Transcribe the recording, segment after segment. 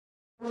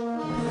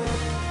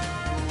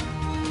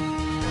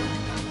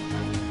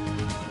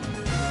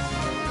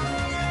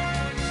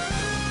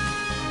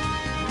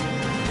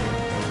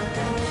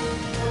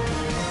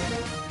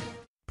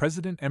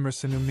President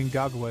Emmerson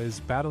Mnangagwa is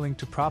battling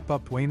to prop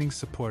up waning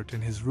support in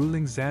his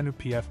ruling Zanu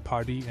PF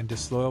party, and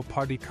disloyal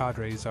party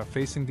cadres are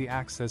facing the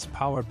axe as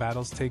power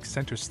battles take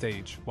center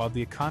stage while the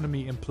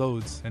economy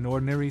implodes and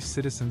ordinary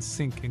citizens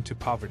sink into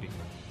poverty.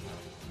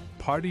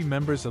 Party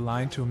members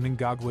aligned to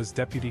Mnangagwa's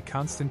deputy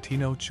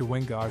Constantino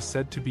Chiwenga are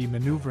said to be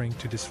maneuvering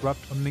to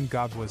disrupt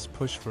Mnangagwa's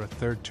push for a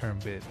third-term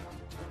bid.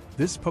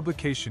 This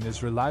publication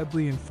is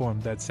reliably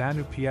informed that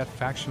Zanu PF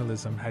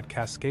factionalism had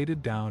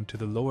cascaded down to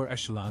the lower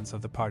echelons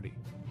of the party.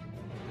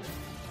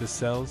 The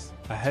cells,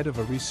 ahead of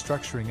a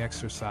restructuring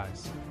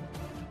exercise.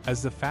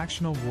 As the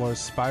factional wars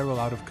spiral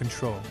out of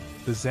control,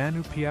 the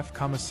Zanu PF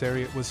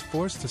commissariat was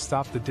forced to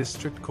stop the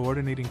district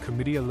coordinating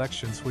committee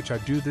elections, which are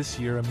due this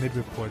year, amid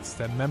reports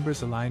that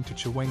members aligned to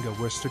Chiwenga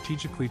were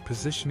strategically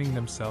positioning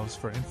themselves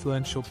for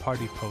influential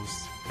party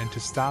posts and to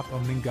stop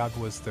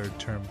Mnangagwa's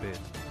third-term bid.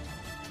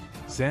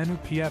 Zanu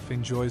PF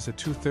enjoys a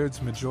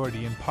two-thirds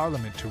majority in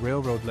parliament to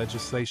railroad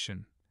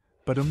legislation,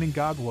 but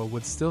Mnangagwa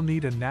would still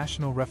need a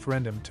national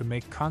referendum to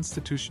make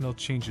constitutional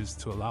changes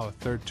to allow a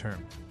third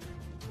term.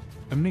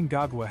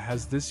 Mnangagwa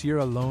has this year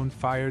alone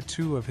fired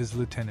two of his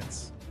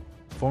lieutenants,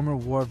 former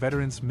War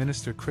Veterans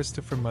Minister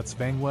Christopher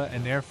Mnangagwa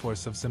and Air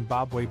Force of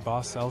Zimbabwe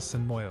boss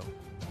Elson Moyo,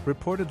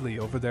 reportedly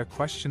over their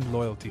questioned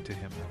loyalty to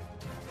him.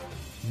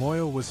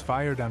 Moyo was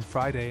fired on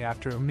Friday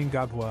after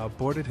Mnangagwa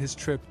aborted his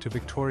trip to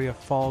Victoria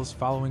Falls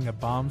following a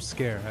bomb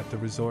scare at the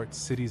resort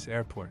city's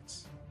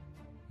airports.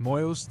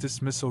 Moyo's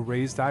dismissal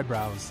raised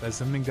eyebrows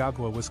as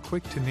Mnangagwa was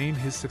quick to name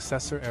his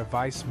successor Air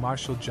Vice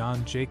Marshal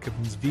John Jacob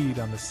Mzvide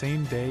on the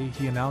same day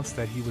he announced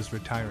that he was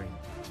retiring.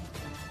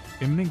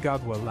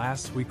 Mnangagwa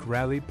last week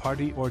rallied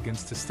party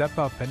organs to step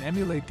up and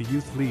emulate the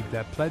Youth League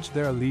that pledged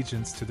their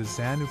allegiance to the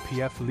Zanu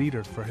PF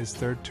leader for his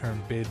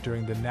third-term bid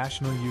during the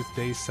National Youth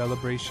Day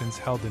celebrations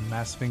held in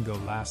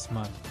Masvingo last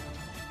month.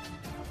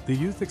 The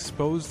youth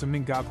exposed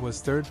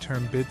Mnangagwa's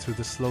third-term bid through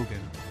the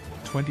slogan,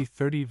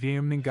 2030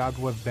 via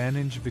Mnangagwa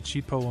Vantage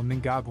Vichipo.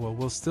 Mnangagwa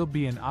will still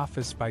be in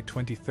office by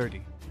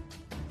 2030.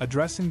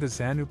 Addressing the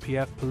Zanu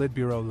PF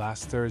Politburo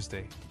last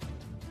Thursday,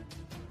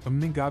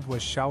 Mnangagwa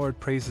showered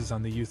praises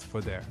on the youth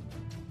for their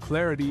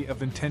clarity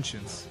of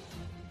intentions.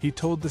 He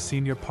told the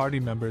senior party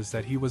members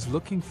that he was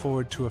looking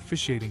forward to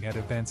officiating at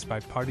events by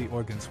party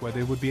organs where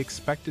they would be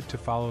expected to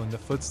follow in the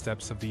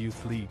footsteps of the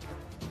Youth League.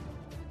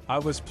 I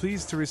was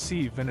pleased to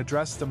receive and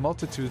address the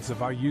multitudes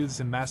of our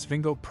youths in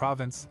Masvingo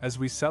province as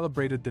we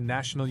celebrated the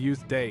National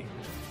Youth Day,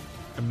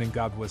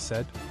 Mnangagwa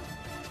said.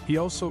 He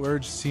also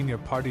urged senior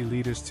party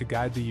leaders to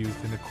guide the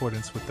youth in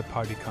accordance with the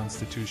party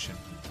constitution.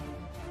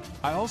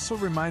 I also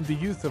remind the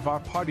youth of our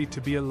party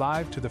to be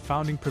alive to the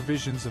founding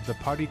provisions of the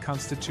party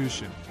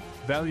constitution,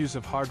 values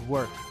of hard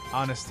work,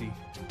 honesty,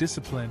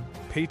 discipline,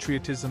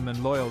 patriotism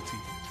and loyalty,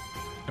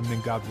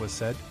 Mnangagwa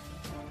said.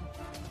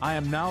 I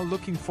am now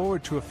looking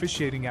forward to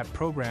officiating at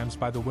programs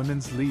by the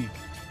Women's League,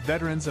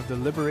 Veterans of the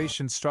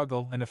Liberation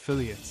Struggle and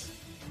affiliates.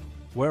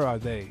 Where are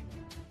they?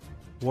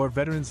 War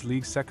Veterans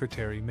League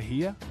Secretary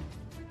Mejia?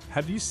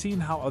 Have you seen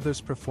how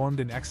others performed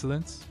in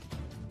excellence?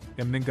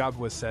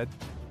 Mnangagwa said.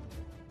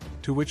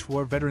 To which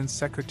War Veterans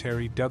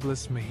Secretary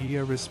Douglas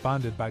Mejia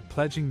responded by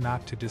pledging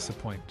not to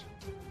disappoint.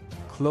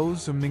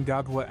 Close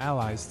Mnangagwa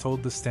allies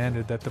told The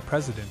Standard that the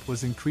president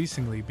was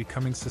increasingly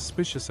becoming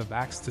suspicious of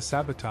acts to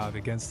sabotage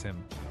against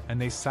him, and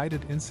they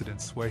cited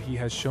incidents where he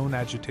has shown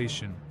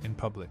agitation in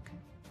public.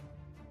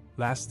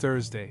 Last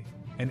Thursday,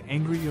 an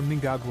angry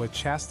Mnangagwa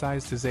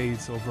chastised his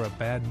aides over a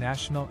bad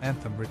national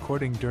anthem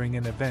recording during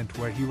an event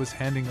where he was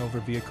handing over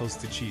vehicles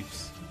to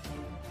chiefs.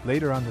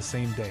 Later on the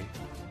same day,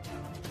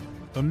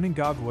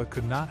 Mnangagwa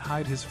could not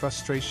hide his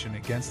frustration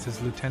against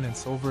his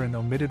lieutenants over an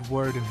omitted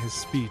word in his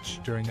speech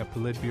during a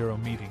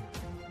Politburo meeting.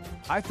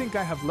 I think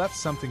I have left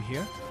something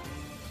here.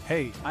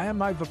 Hey, I am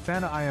my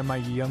Vafana, I am my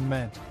young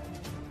man,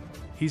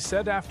 he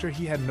said after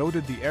he had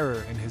noted the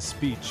error in his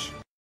speech.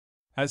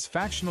 As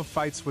factional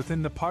fights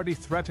within the party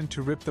threatened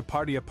to rip the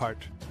party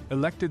apart,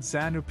 elected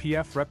Zanu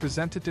PF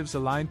representatives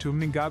aligned to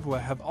Mnangagwa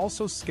have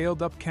also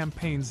scaled up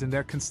campaigns in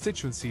their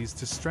constituencies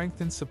to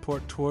strengthen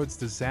support towards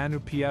the Zanu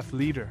PF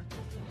leader.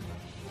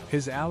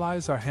 His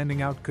allies are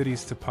handing out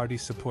goodies to party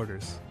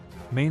supporters,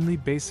 mainly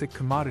basic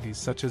commodities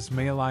such as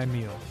malai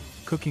meal,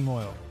 cooking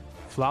oil,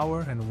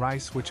 flour and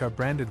rice, which are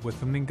branded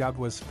with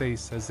Mnangagwa's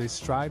face as they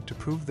strive to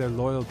prove their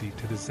loyalty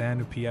to the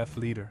Zanu PF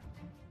leader.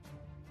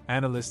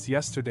 Analysts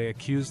yesterday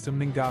accused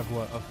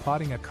Mnangagwa of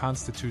plotting a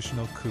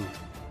constitutional coup.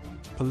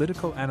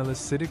 Political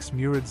analyst Sidix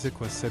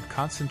Muradzikwa said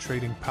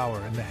concentrating power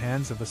in the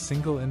hands of a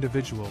single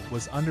individual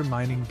was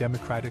undermining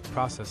democratic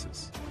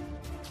processes.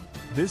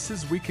 This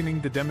is weakening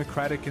the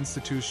democratic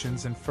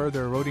institutions and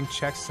further eroding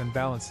checks and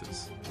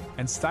balances,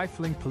 and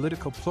stifling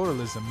political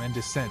pluralism and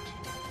dissent,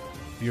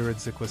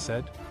 Muradzikwa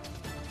said.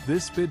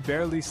 This bid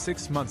barely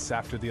 6 months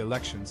after the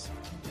elections.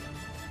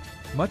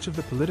 Much of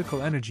the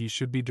political energy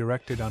should be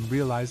directed on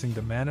realizing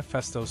the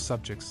manifesto's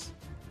subjects,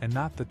 and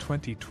not the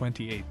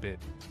 2028 bid.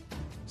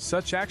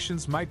 Such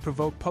actions might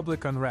provoke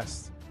public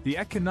unrest. The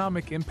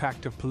economic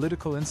impact of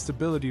political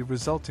instability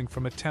resulting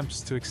from attempts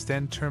to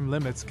extend term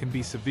limits can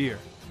be severe.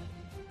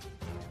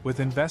 with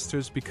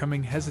investors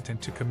becoming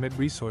hesitant to commit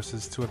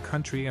resources to a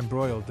country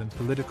embroiled in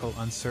political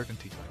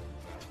uncertainty.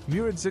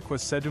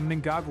 Mnangagwa said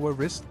Mnangagwa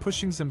risked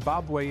pushing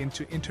Zimbabwe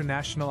into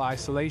international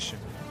isolation.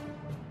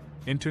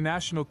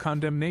 International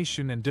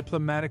condemnation and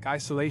diplomatic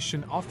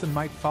isolation often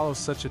might follow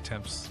such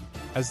attempts,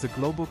 as the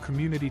global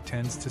community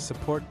tends to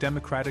support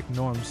democratic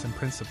norms and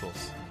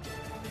principles,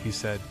 he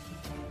said.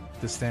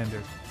 The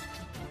Standard.